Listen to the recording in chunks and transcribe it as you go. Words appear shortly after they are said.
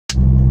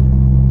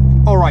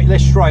Alright,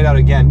 let's try that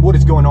again. What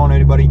is going on,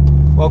 everybody?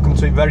 Welcome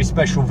to a very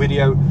special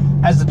video.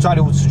 As the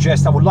title would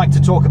suggest, I would like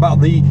to talk about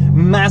the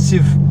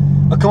massive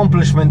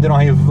accomplishment that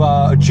I have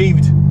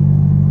achieved.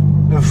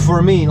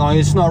 For me, like,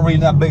 it's not really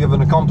that big of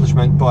an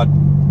accomplishment, but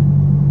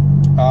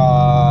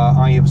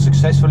I have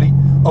successfully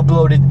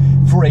uploaded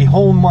for a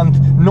whole month,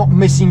 not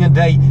missing a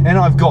day, and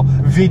I've got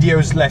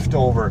videos left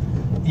over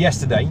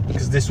yesterday,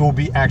 because this will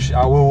be actually,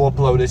 I will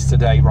upload this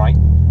today, right?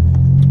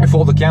 If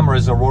all the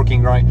cameras are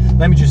working right.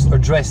 Let me just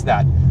address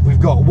that. We've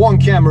got one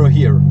camera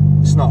here,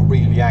 it's not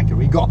really accurate.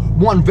 We've got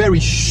one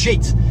very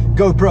shit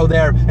GoPro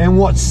there and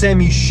one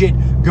semi-shit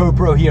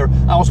GoPro here.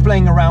 I was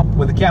playing around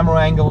with the camera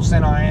angles,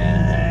 and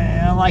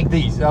I like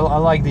these. I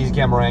like these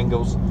camera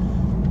angles.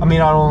 I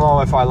mean, I don't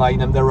know if I like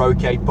them, they're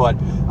okay, but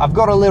I've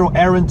got a little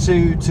errand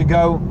to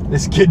go.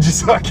 This kid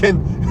just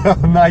fucking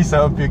nice, I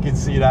hope you can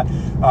see that.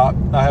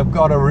 I have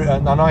got a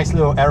nice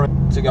little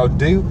errand to go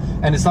do,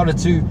 and decided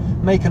to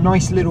make a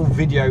nice little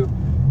video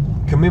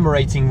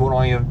commemorating what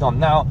I have done.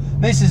 Now,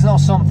 this is not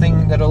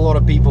something that a lot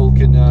of people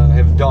can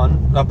have done.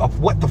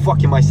 What the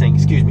fuck am I saying?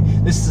 Excuse me.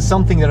 This is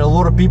something that a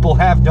lot of people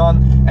have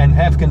done and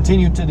have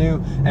continued to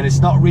do, and it's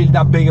not really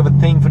that big of a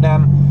thing for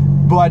them,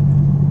 but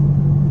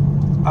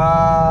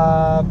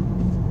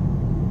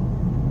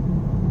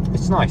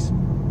it's nice.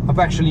 I've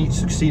actually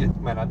succeeded.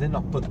 Man, I did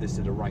not put this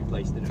in the right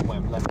place, did it?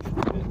 Let me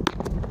put it.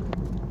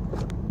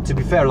 To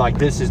be fair, like,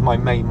 this is my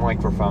main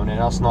microphone, and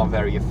that's not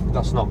very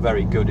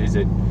good, is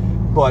it?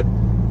 But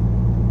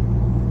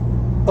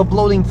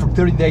uploading for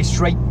 30 days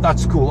straight,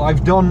 that's cool.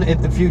 I've done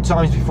it a few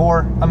times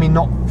before. I mean,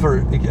 not for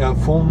a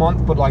full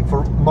month, but like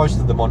for most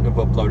of the month I've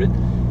uploaded,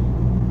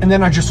 and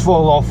then I just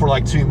fall off for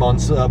like 2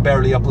 months,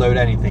 barely upload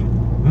anything.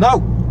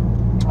 No,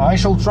 I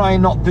shall try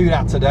and not do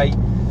that today.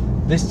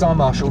 This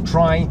time I shall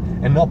try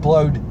and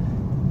upload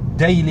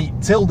daily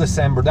till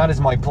December. That is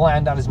my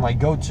plan. That is my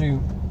go-to.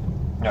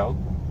 No.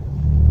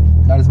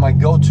 That is my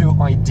go-to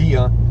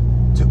idea,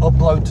 to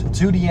upload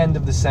to the end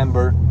of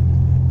December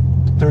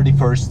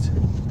 31st,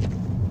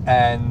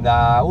 and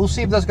we'll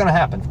see if that's gonna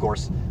happen. Of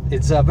course,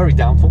 it's very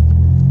doubtful.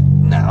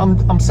 Now,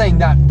 I'm saying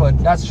that,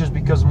 but that's just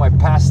because of my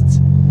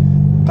past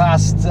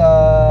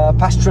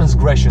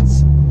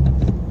transgressions,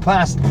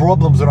 past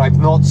problems that I've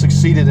not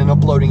succeeded in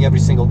uploading every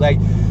single day.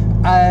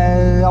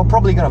 I'm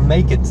probably gonna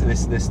make it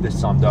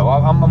this time though.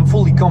 I'm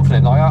fully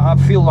confident. I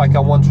feel like I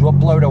want to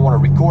upload, I want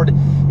to record,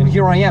 and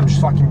here I am,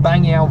 just fucking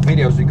banging out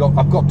videos.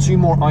 I've got 2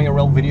 more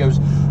IRL videos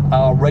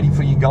ready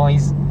for you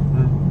guys,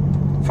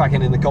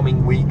 fucking in the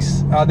coming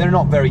weeks. They're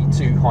not very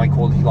too high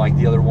quality like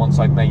the other ones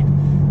I've made,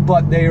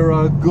 but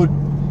they're good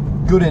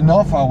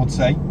enough, I would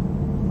say.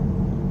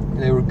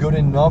 They were good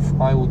enough,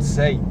 I would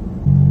say.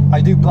 I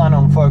do plan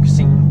on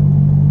focusing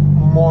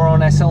more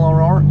on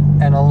SLRR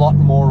and a lot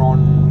more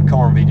on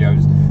car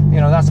videos. You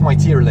know, that's my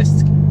tier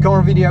list.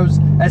 Car videos,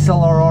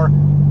 SLRR,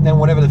 then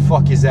whatever the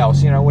fuck is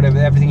else. You know, whatever,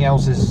 everything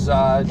else is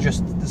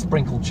just the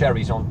sprinkled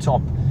cherries on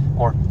top,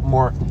 or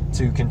more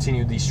to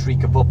continue the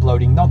streak of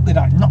uploading. Not that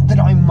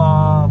I'm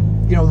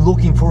you know,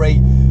 looking for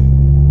a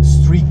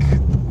streak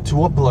to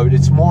upload.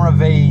 It's more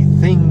of a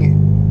thing,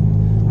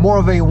 more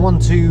of a I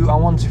want to.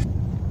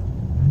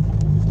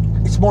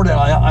 It's more that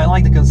I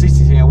like the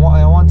consistency. I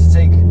want to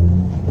take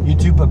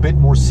YouTube a bit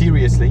more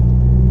seriously,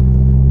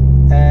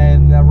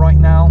 and right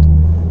now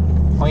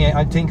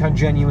I think I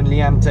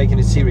genuinely am taking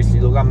it seriously.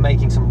 Look, I'm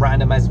making some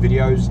random ass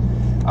videos.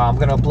 I'm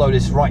gonna upload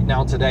this right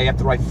now today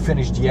after I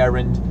finish the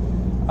errand.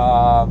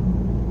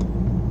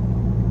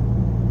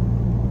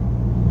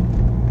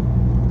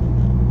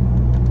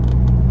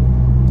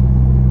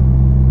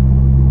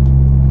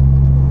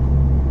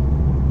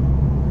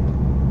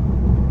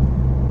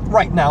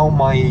 Right now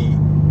my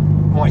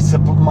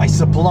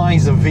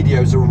supplies of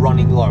videos are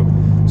running low,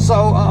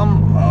 so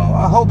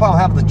I hope I'll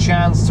have the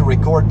chance to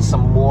record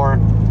some more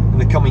in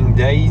the coming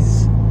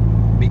days.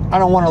 I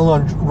don't want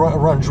to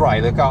run dry.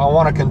 Like, I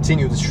want to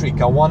continue the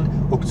streak. I want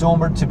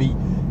October to be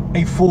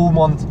a full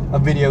month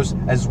of videos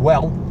as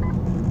well,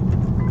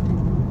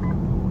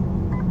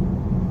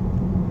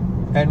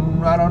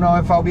 and I don't know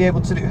if I'll be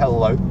able to do.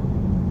 Hello.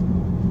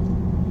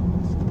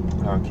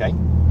 Okay,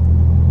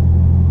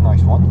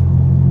 nice one.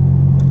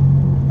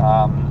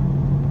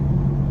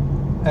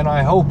 And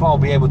I hope I'll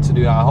be able to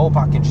do that. I hope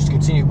I can just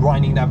continue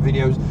grinding that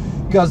videos,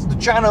 because the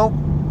channel,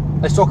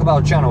 let's talk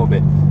about the channel a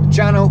bit. The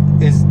channel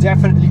is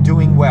definitely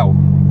doing well.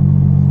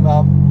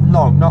 No,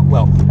 not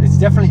well. It's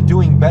definitely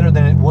doing better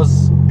than it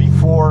was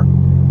before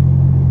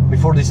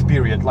this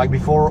period, like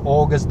before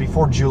August,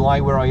 before July,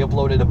 where I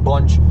uploaded a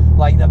bunch.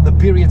 Like the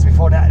periods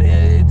before that,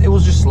 it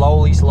was just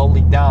slowly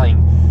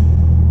dying.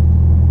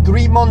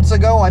 3 months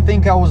ago, I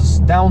think I was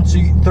down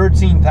to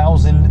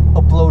 13,000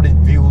 uploaded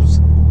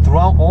views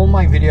throughout all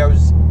my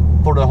videos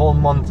for the whole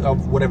month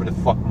of whatever the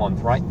fuck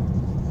month, right?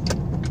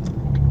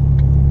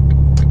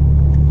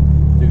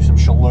 Do some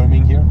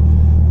shaloming here.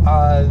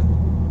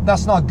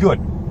 That's not good.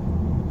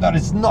 That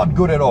is not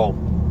good at all.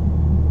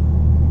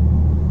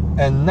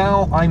 And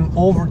now I'm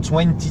over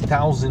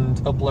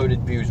 20,000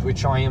 uploaded views,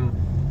 which I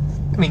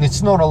mean,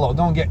 it's not a lot,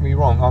 don't get me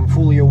wrong. I'm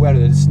fully aware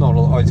that it's not a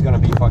lot. Oh, it's gonna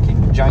be fucking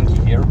janky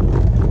here.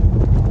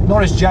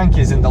 not as janky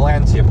as in the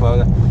Lancia,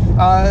 but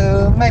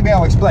maybe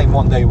I'll explain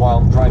one day while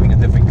I'm driving a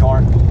different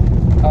car.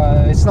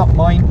 It's not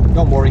mine,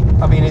 don't worry.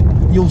 I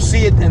mean, you'll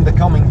see it in the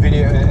coming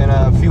video in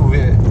a few.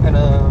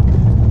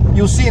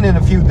 You'll see it in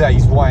a few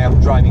days why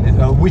I'm driving it,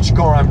 which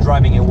car I'm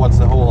driving, and what's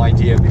the whole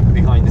idea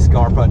behind this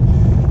car. But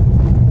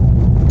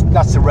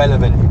that's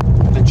irrelevant.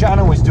 The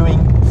channel is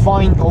doing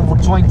fine,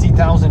 over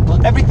 20,000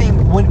 plus. Everything,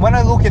 when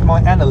I look at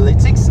my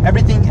analytics,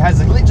 everything has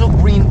a little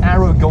green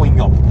arrow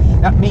going up.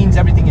 That means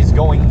everything is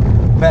going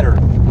better.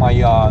 My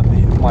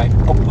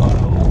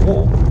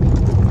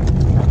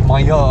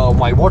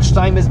watch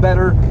time is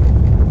better.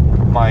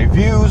 My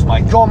views,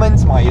 my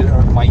comments, my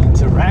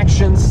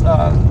interactions.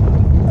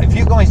 If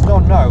you guys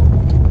don't know,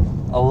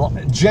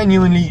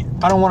 genuinely,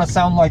 I don't want to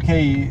sound like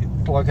a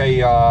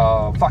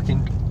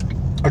fucking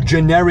a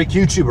generic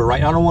YouTuber,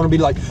 right? I don't want to be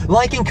like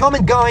and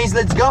comment, guys,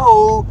 let's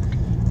go.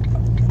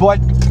 But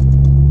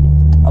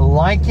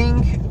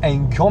liking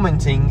and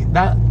commenting,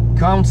 that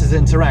counts as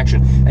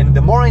interaction, and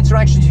the more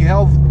interactions you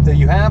have,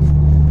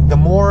 the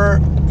more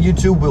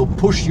YouTube will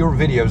push your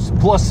videos.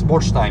 Plus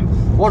watch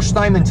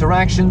time,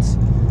 interactions,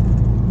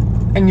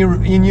 and your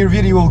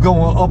video will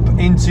go up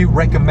into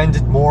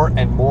recommended more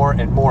and more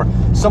and more.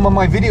 Some of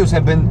my videos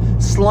have been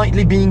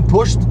slightly being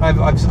pushed.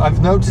 I've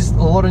noticed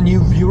a lot of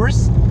new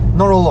viewers,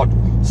 not a lot,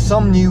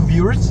 some new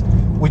viewers,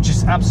 which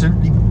is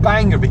absolutely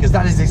banger, because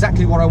that is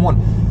exactly what I want.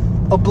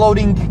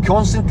 Uploading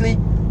constantly,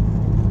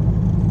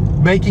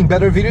 making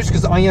better videos,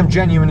 because I am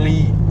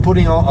genuinely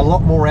putting a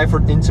lot more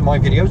effort into my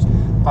videos.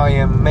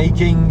 I'm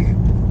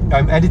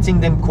editing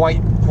them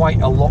quite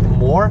a lot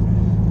more.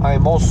 I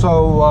am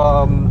also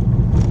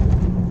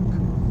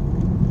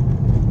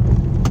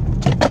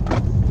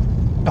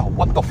oh,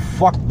 what the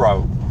fuck,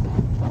 bro?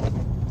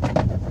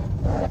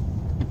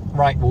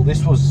 Right, well,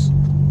 this was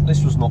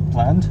not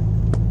planned.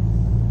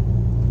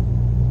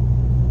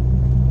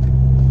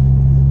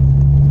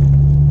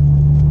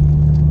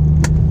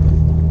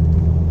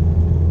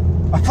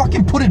 I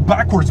fucking put it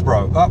backwards,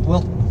 bro.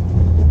 Well,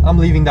 I'm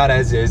leaving that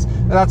as is.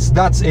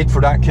 That's it for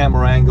that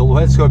camera angle.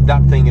 Let's hope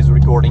that thing is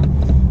recording,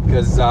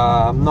 because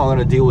I'm not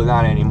gonna deal with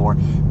that anymore.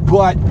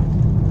 But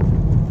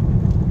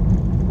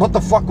what the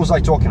fuck was I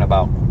talking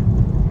about?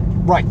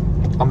 Right,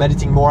 I'm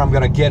editing more. I'm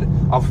gonna get.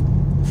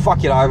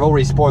 Fuck it. I've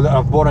already spoiled it.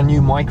 I've bought a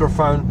new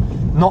microphone.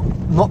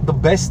 Not the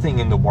best thing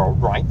in the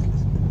world, right?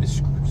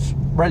 It's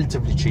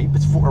relatively cheap.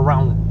 It's for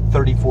around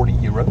 30-40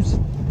 euros.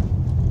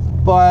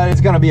 But it's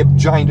going to be a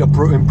giant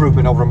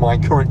improvement over my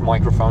current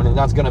microphone, and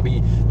that's going to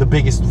be the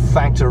biggest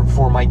factor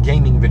for my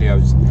gaming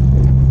videos.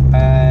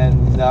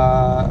 And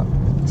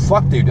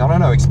fuck, dude, I don't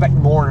know, expect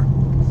more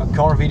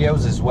car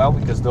videos as well,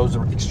 because those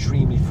are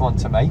extremely fun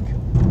to make.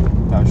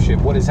 Oh shit,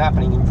 what is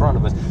happening in front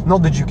of us?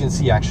 Not that you can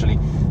see, actually.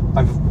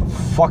 I've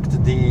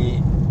fucked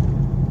the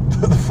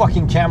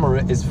fucking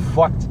camera is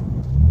fucked.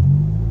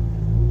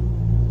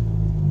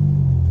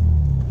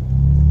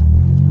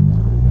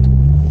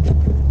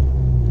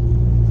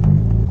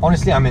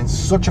 Honestly, I'm in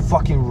such a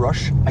fucking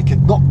rush. I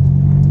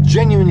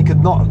genuinely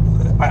could not.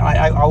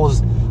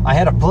 I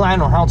had a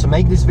plan on how to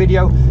make this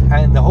video,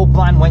 and the whole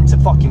plan went to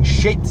fucking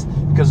shit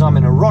because I'm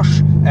in a rush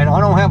and I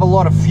don't have a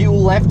lot of fuel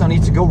left. I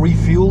need to go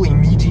refuel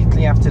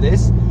immediately after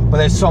this, but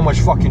there's so much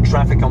fucking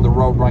traffic on the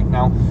road right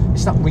now.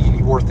 It's not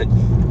really worth it.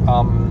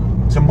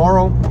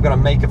 Tomorrow I'm gonna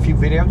make a few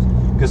videos,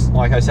 because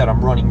like I said,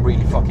 I'm running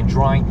really fucking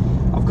dry.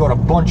 I've got a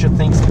bunch of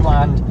things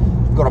planned.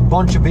 I've got a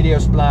bunch of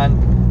videos planned.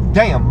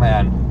 Damn,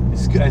 man.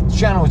 This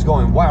channel is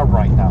going wild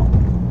right now,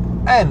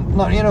 and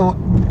you know,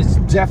 it's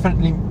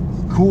definitely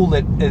cool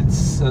that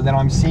that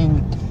I'm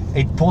seeing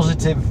a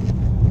positive,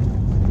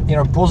 you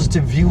know,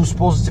 positive views,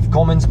 positive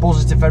comments,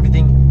 positive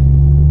everything.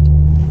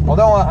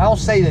 Although I'll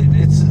say that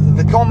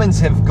the comments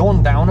have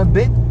gone down a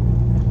bit,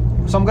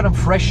 so I'm gonna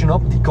freshen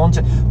up the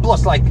content.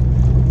 Plus, like,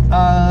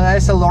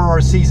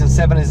 SLR season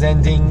 7 is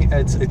ending.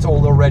 It's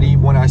old already.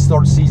 When I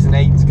start season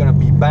 8, it's gonna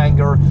be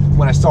banger.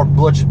 When I start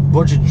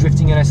budget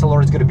drifting in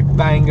SLR, it's gonna be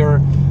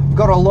banger. I've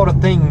got a lot of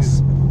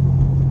things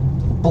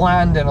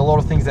planned, and a lot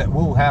of things that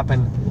will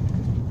happen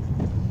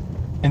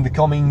in the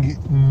coming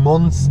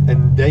months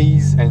and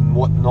days and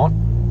whatnot.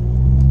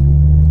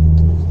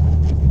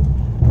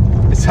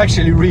 It's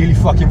actually really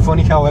fucking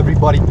funny how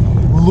everybody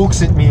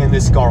looks at me in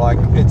this car. Like,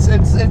 it's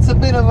a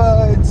bit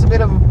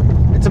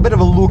of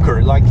a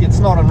looker. Like, it's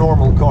not a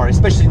normal car,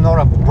 especially not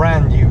a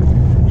brand you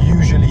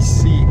usually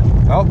see.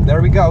 Oh,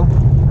 there we go.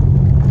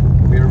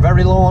 We're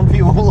very low on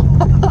fuel.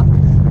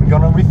 We're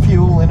gonna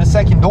refuel in a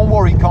second. Don't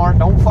worry, car.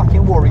 Don't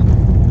fucking worry.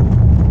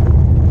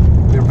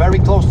 We're very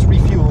close to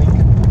refueling.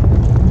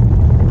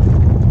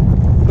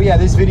 But yeah,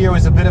 this video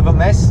is a bit of a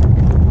mess.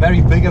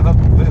 Very big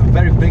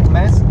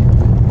mess.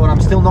 But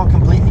I'm still not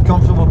completely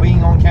comfortable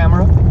being on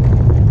camera.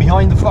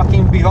 Behind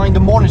the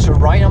monitor,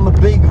 right? I'm a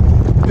big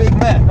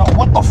man. Oh,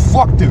 what the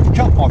fuck, dude?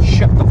 Oh,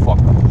 shut the fuck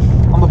up.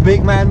 I'm a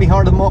big man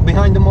behind the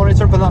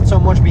monitor, but not so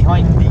much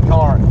behind the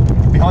car,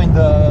 behind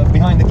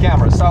the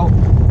camera. So,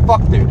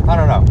 fuck, dude. I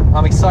don't know.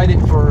 I'm excited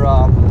for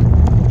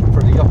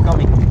the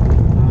upcoming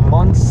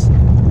months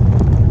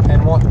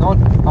and whatnot.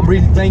 I'm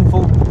really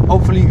thankful.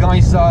 Hopefully you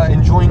guys are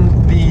enjoying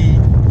the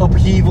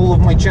upheaval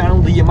of my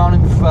channel, the amount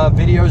of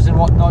videos and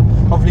whatnot.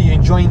 Hopefully you're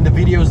enjoying the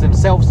videos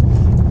themselves.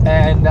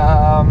 And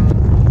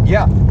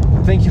yeah,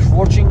 thank you for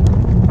watching,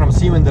 and I'll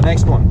see you in the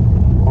next one,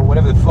 or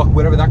whatever the fuck,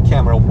 wherever that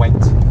camera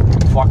went.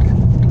 Fuck.